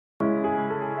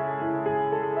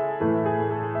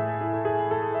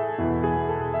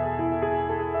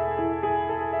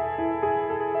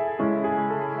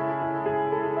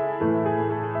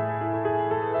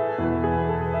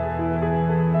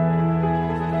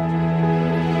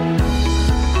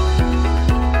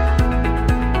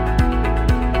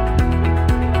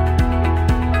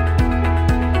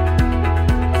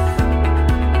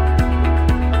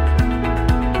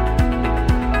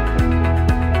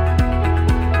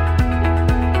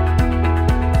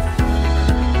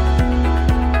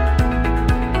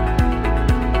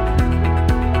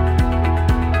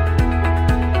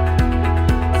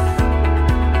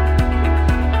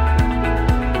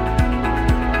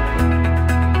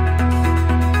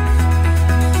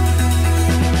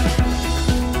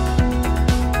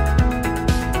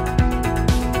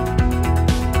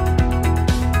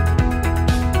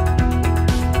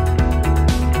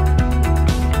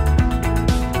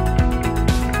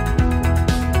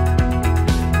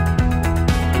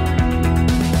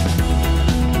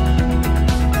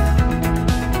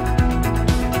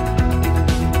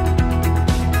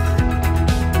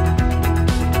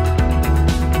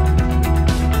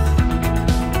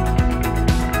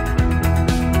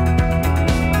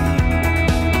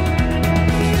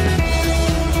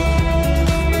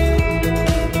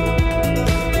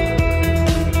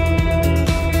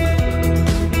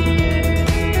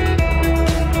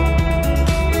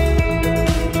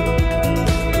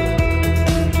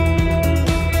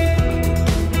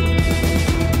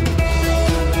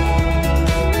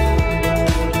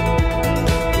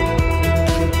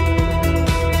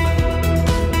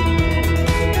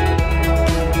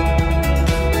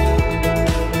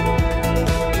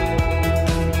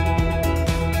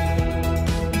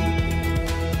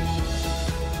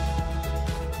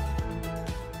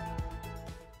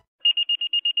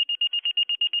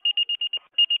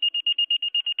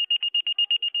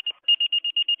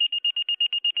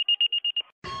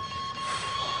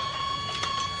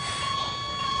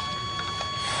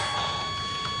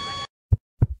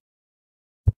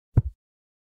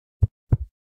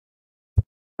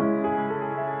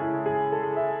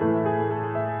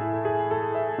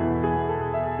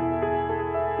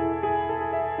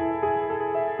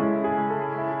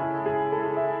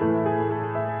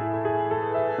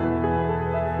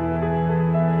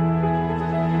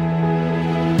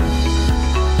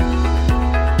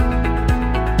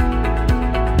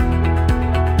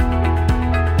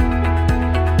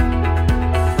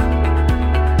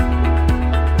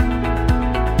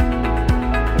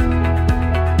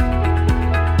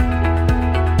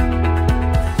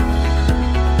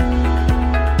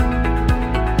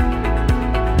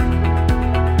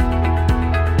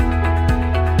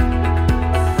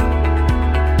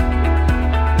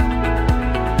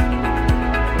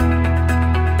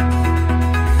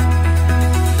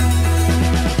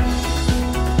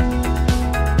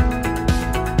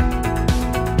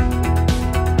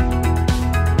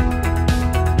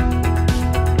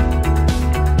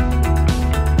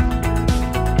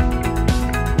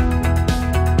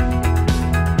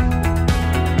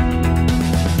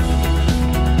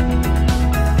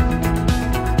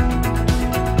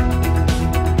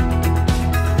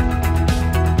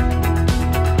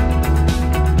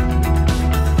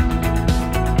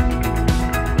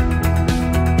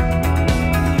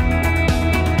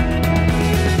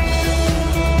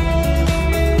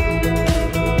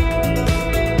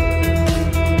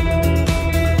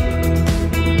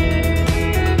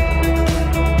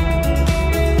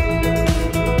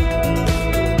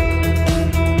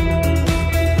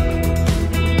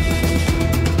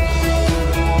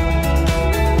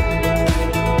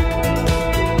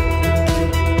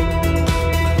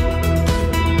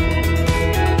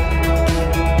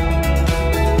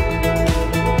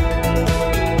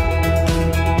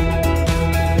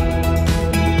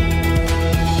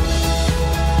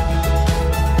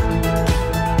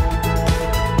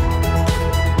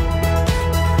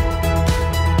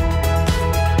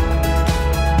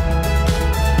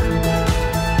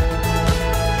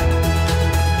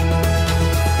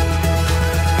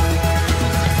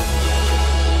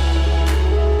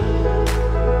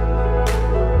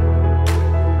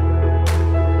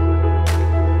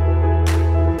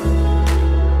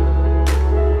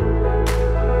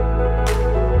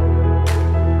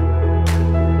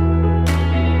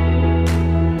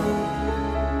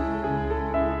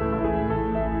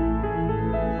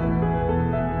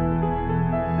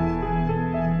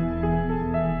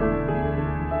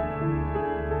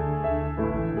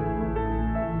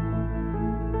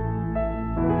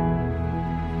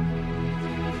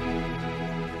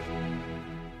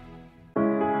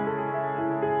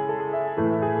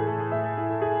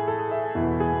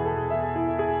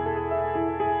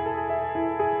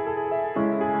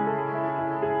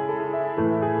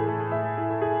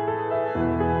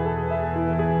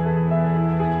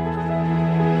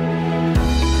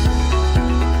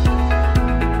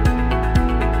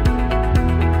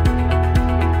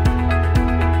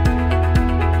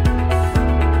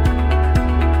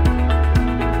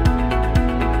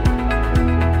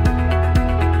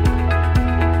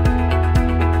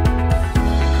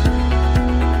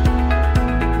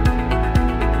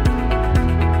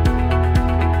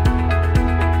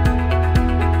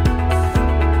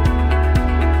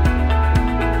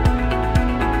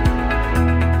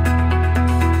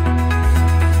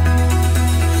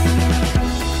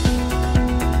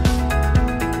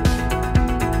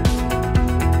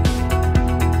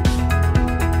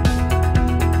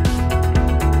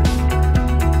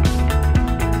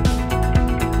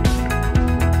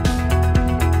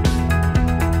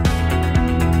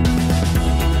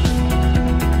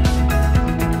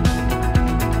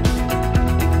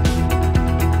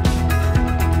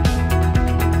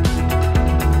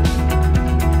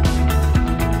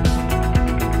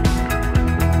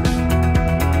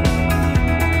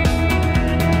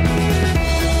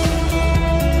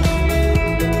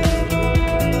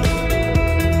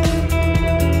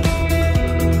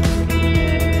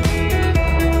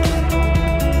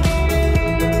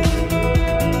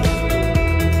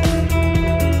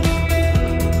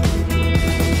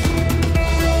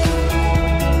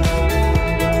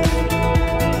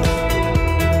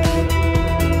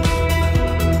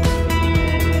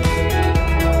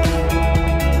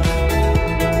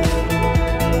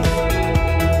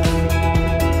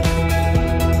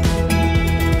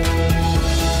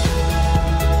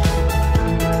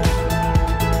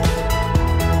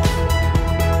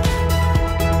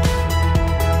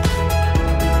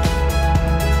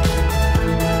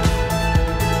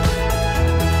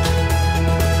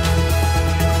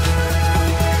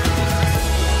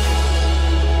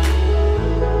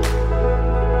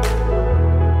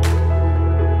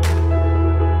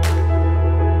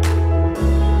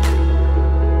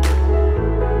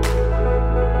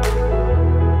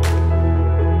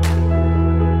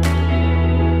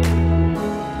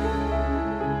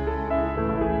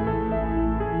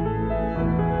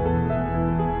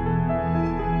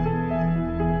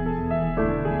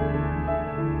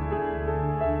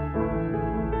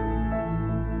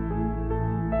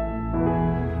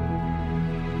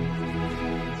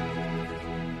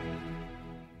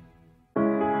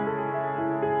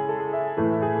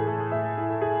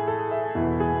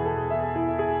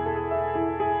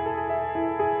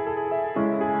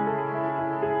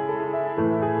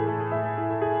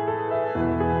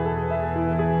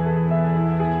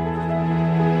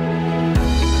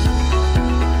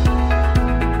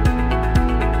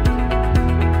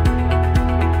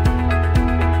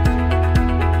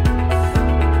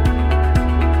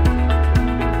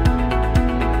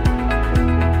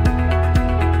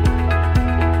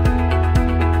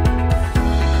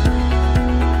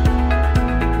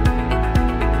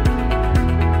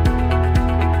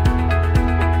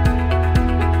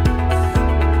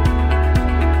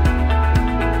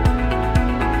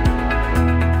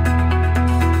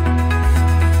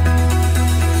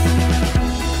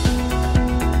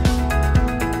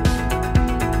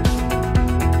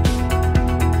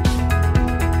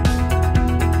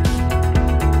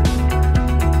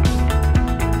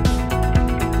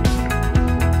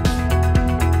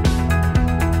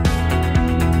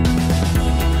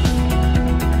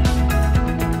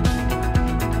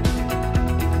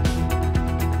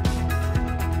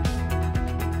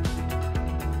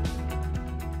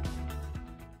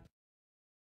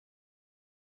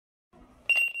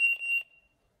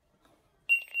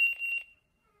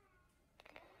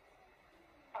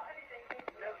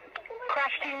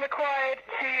required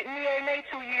to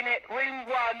neonatal unit, room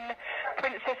 1,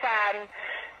 Princess Anne.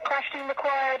 Crash team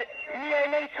required,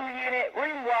 neonatal unit,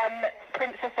 room 1,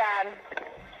 Princess Anne.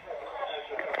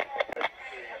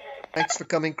 Thanks for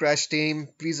coming, crash team.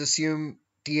 Please assume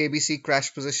TABC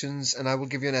crash positions and I will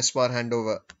give you an SWAT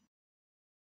handover.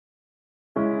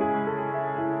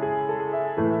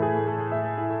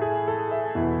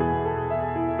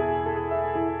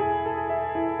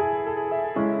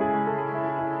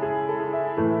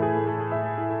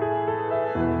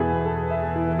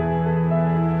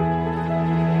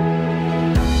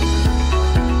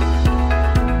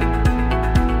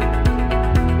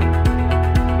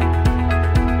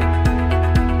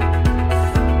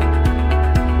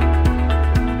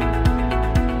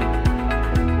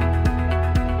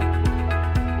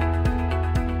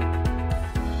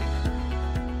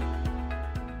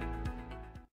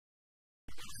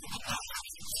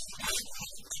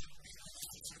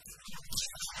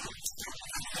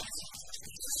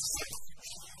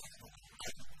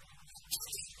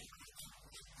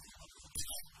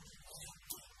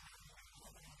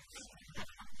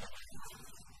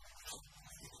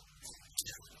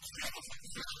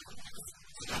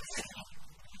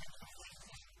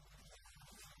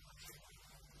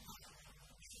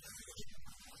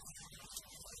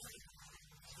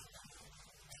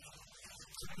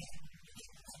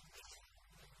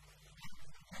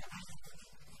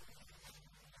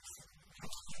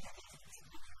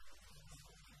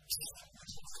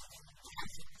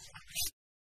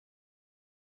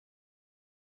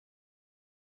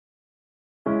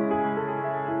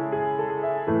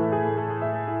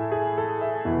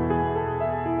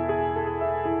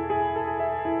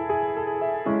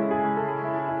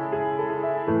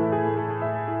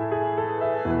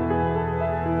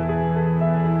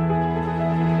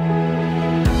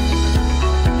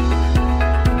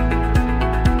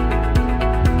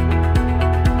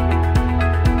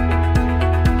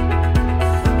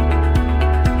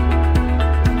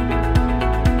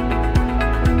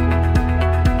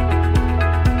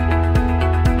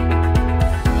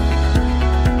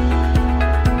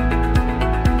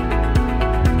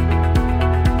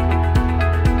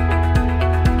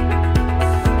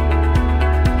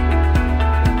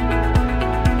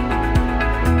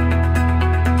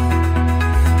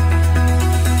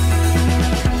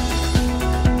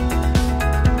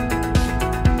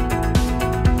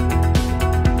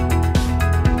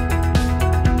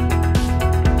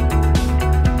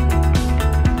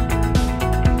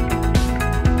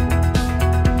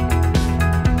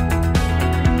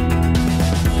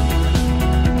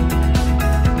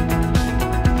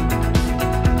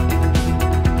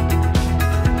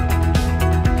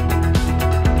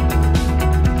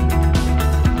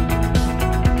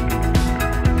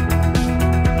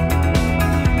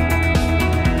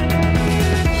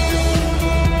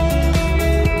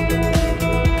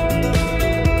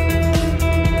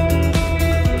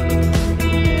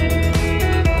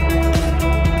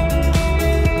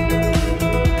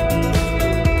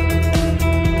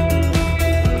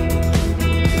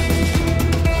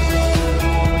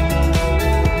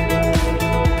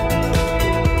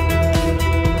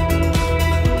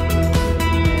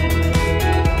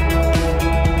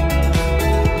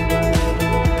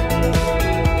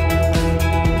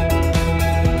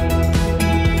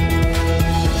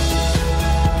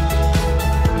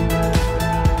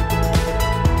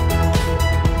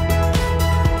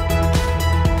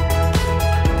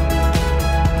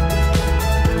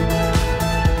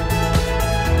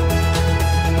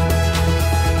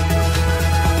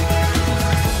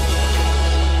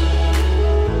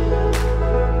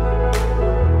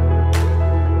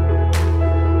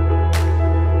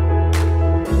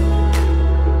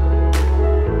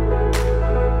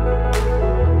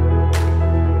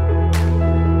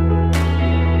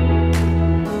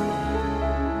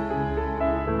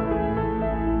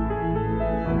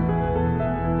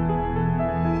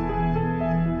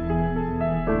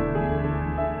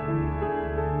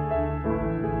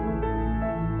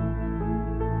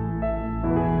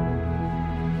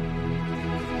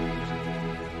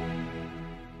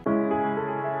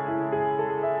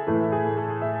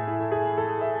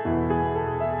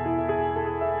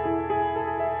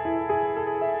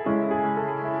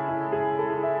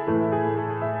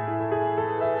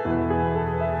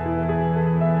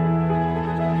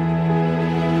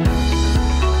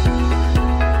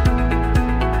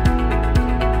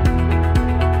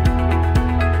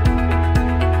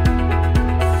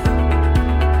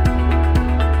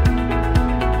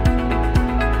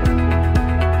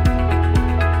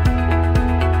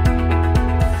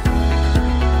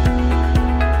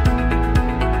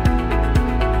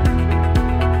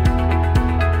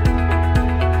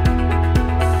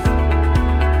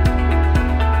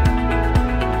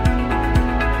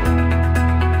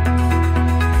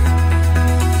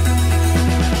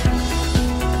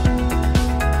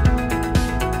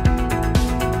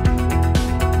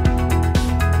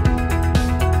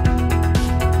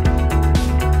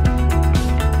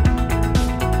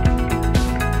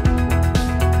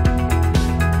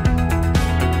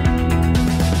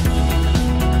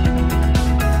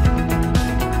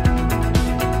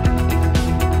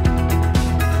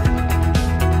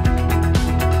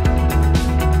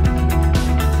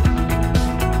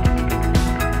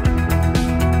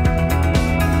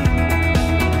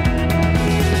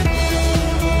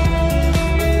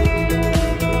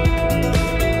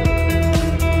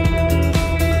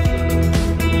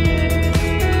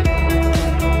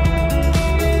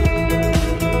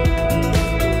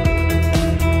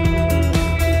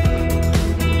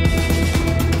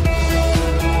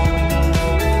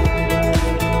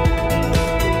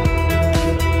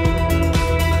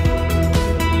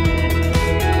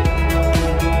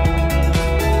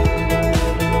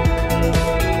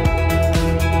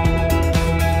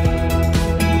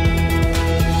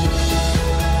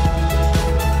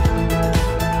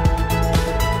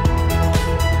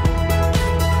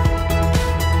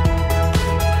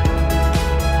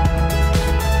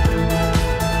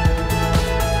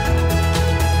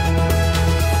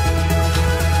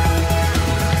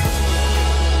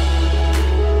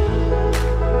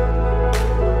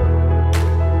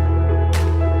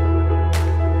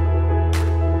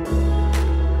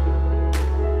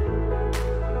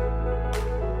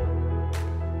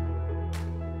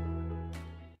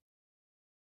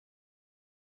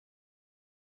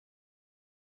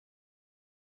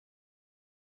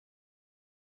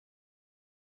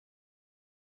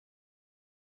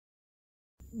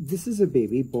 This is a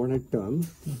baby born at term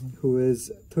who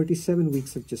is 37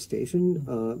 weeks of gestation.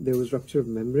 There was rupture of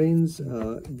membranes.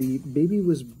 The baby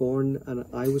was born and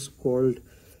I was called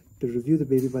to review the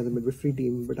baby by the midwifery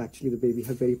team, but actually the baby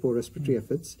had very poor respiratory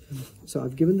efforts. So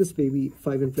I've given this baby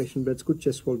 5 inflation breaths, good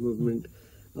chest wall movement.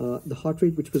 The heart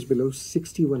rate, which was below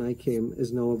 60 when I came,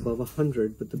 is now above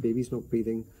 100, but the baby's not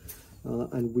breathing.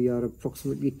 And we are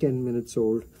approximately 10 minutes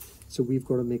old. So we've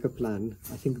got to make a plan.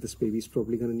 I think this baby's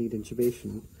probably going to need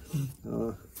intubation.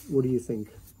 What do you think?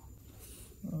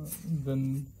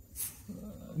 Then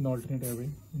an alternate airway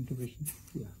intubation.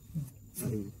 Yeah, I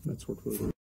think that's what we'll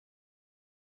do.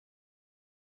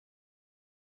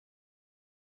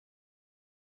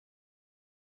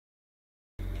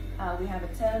 We have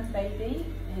a term baby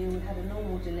who had a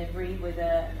normal delivery with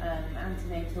a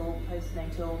antenatal,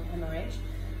 postnatal hemorrhage,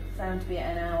 found to be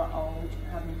at an hour old,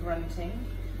 having grunting.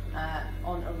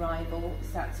 On arrival,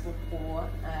 stats were poor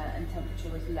and temperature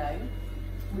was low.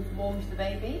 We've warmed the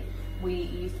baby. We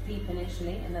used PEEP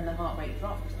initially and then the heart rate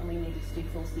dropped and we needed to do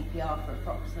full CPR for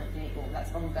approximately, well,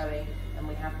 that's ongoing, and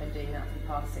we have been doing that for the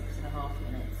past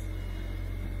 6.5 minutes.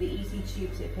 The EC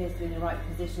tubes, it appears to be in the right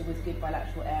position with good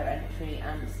bilateral air entry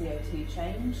and CO2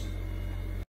 change.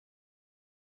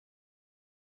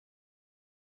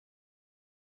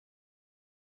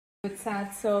 With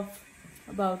SATs of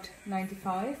about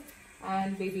 95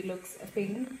 and baby looks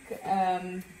pink.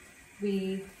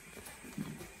 We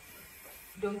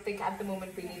don't think at the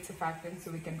moment we need surfactant, so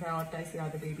we can prioritize the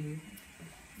other baby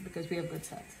because we have good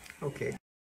SATs. Okay.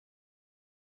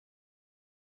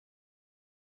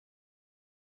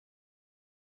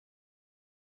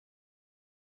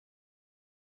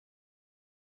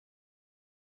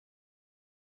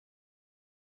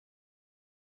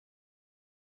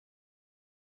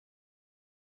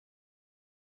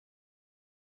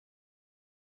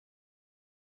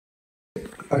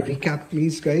 A recap,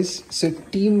 please, guys. So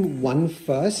team 1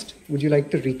 first. Would you like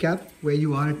to recap where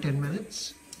you are at 10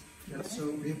 minutes? Yeah,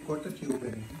 so we've got the tube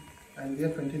in and we are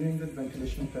continuing with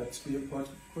ventilation tests. We have got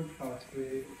good heart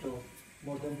rate of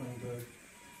more than 100.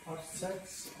 Our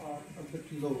sets are a bit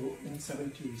low in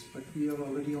 70s, but we are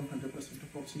already on 100%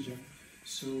 of oxygen.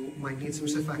 So Might need some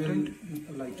surfactant?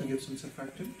 We'd like to give some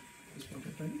surfactant at this point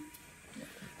of time.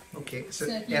 Okay, so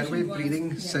airway,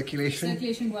 breathing, circulation.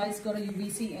 Circulation-wise, got a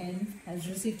UVC in, has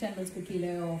received 10 mL per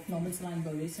kilo of normal saline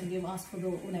bolus, and we've asked for the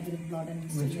O-negative blood and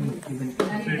that was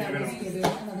given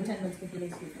another 10 mL per kilo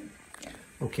is given.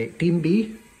 Okay, team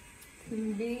B.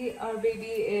 Team B, our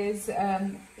baby is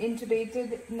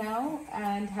intubated now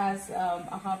and has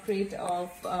a heart rate of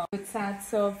with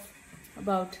SATs of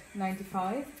about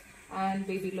 95 and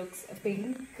baby looks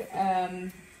pink.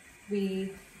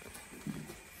 We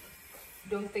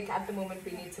don't think at the moment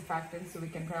we need surfactant, so we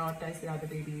can prioritize the other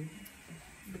baby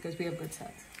because we have good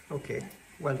SATs. Okay,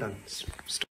 well done.